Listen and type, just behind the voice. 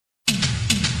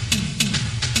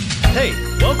Hey,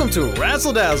 welcome to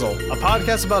Razzle Dazzle, a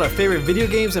podcast about our favorite video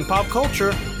games and pop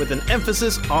culture with an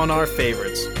emphasis on our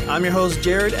favorites. I'm your host,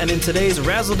 Jared, and in today's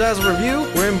Razzle Dazzle review,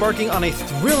 we're embarking on a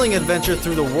thrilling adventure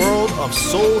through the world of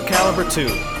Soul Calibur 2.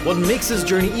 What makes this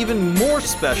journey even more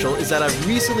special is that I've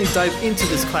recently dived into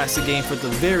this classic game for the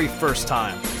very first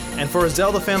time. And for a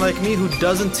Zelda fan like me who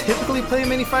doesn't typically play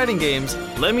many fighting games,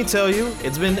 let me tell you,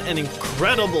 it's been an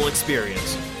incredible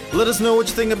experience. Let us know what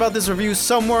you think about this review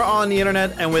somewhere on the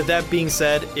internet, and with that being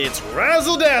said, it's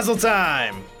Razzle Dazzle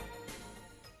time!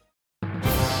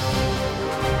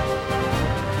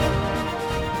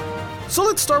 So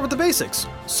let's start with the basics.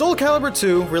 Soul Calibur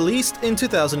 2, released in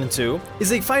 2002,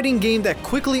 is a fighting game that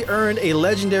quickly earned a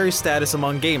legendary status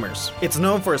among gamers. It's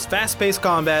known for its fast-paced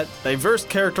combat, diverse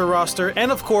character roster, and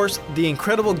of course, the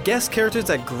incredible guest characters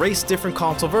that grace different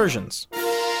console versions.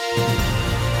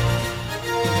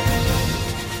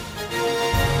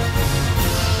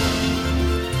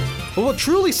 But what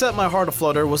truly set my heart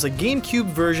aflutter was the GameCube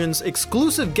version's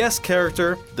exclusive guest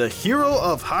character, the hero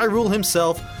of Hyrule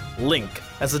himself, Link.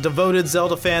 As a devoted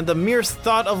Zelda fan, the mere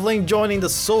thought of Link joining the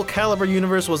Soul Calibur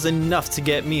universe was enough to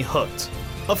get me hooked.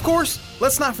 Of course,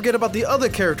 let's not forget about the other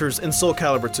characters in Soul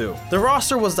Calibur 2. The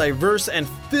roster was diverse and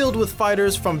filled with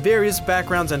fighters from various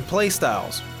backgrounds and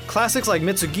playstyles. Classics like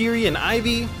Mitsugiri and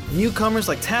Ivy, newcomers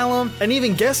like Tatum, and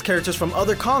even guest characters from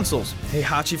other consoles,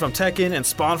 Heihachi from Tekken and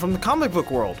Spawn from the comic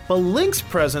book world. But Link's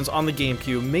presence on the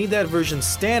GameCube made that version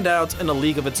stand out in a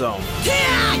league of its own.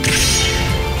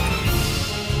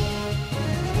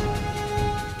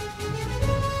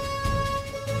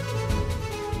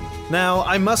 Now,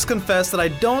 I must confess that I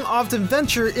don't often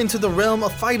venture into the realm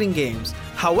of fighting games.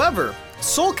 However,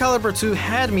 Soul Calibur 2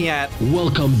 had me at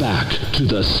welcome back to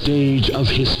the stage of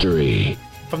history.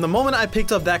 From the moment I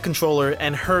picked up that controller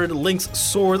and heard Link's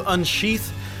sword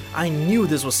unsheath, I knew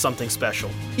this was something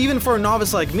special. Even for a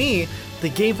novice like me,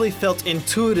 the gameplay felt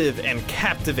intuitive and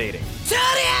captivating.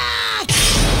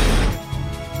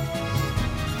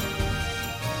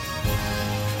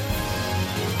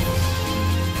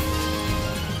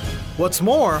 What's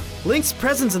more, Link's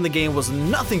presence in the game was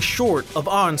nothing short of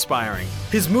awe-inspiring.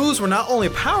 His moves were not only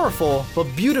powerful, but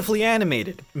beautifully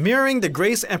animated, mirroring the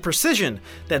grace and precision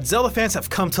that Zelda fans have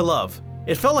come to love.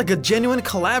 It felt like a genuine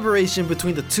collaboration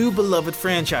between the two beloved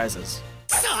franchises.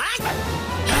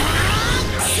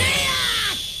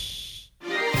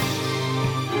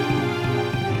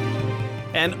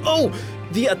 And oh,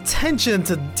 the attention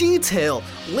to detail!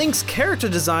 Link's character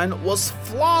design was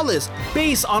flawless,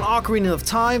 based on Ocarina of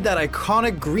Time, that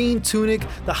iconic green tunic,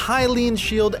 the Hylian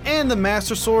shield, and the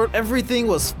Master Sword. Everything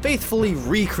was faithfully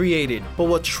recreated. But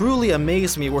what truly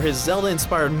amazed me were his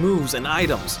Zelda-inspired moves and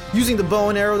items. Using the bow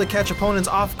and arrow to catch opponents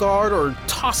off guard, or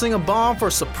tossing a bomb for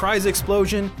a surprise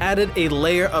explosion, added a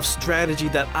layer of strategy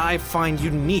that I find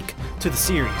unique to the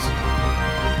series.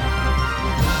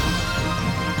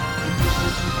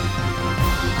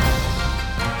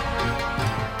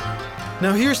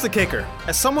 Now here's the kicker.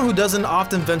 As someone who doesn't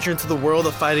often venture into the world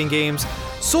of fighting games,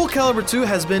 Soul Calibur 2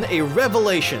 has been a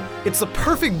revelation. It's the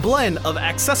perfect blend of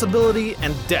accessibility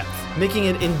and depth, making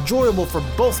it enjoyable for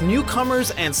both newcomers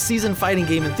and seasoned fighting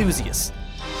game enthusiasts.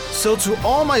 So to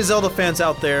all my Zelda fans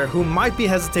out there who might be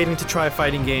hesitating to try a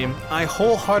fighting game, I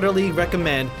wholeheartedly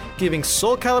recommend giving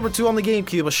Soul Calibur 2 on the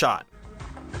GameCube a shot.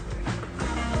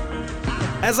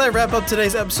 As I wrap up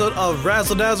today's episode of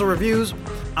Razzle Dazzle Reviews,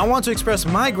 I want to express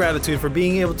my gratitude for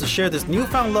being able to share this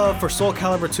newfound love for Soul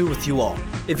Calibur 2 with you all.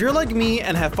 If you're like me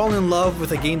and have fallen in love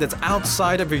with a game that's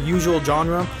outside of your usual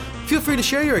genre, feel free to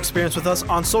share your experience with us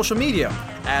on social media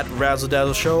at Razzle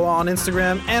Dazzle Show on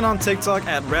Instagram and on TikTok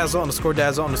at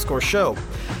Razzle_Dazzle_Show.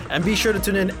 And be sure to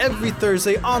tune in every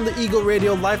Thursday on the Eagle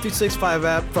Radio Live 365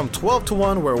 app from 12 to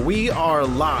 1 where we are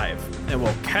live. And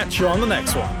we'll catch you on the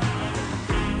next one.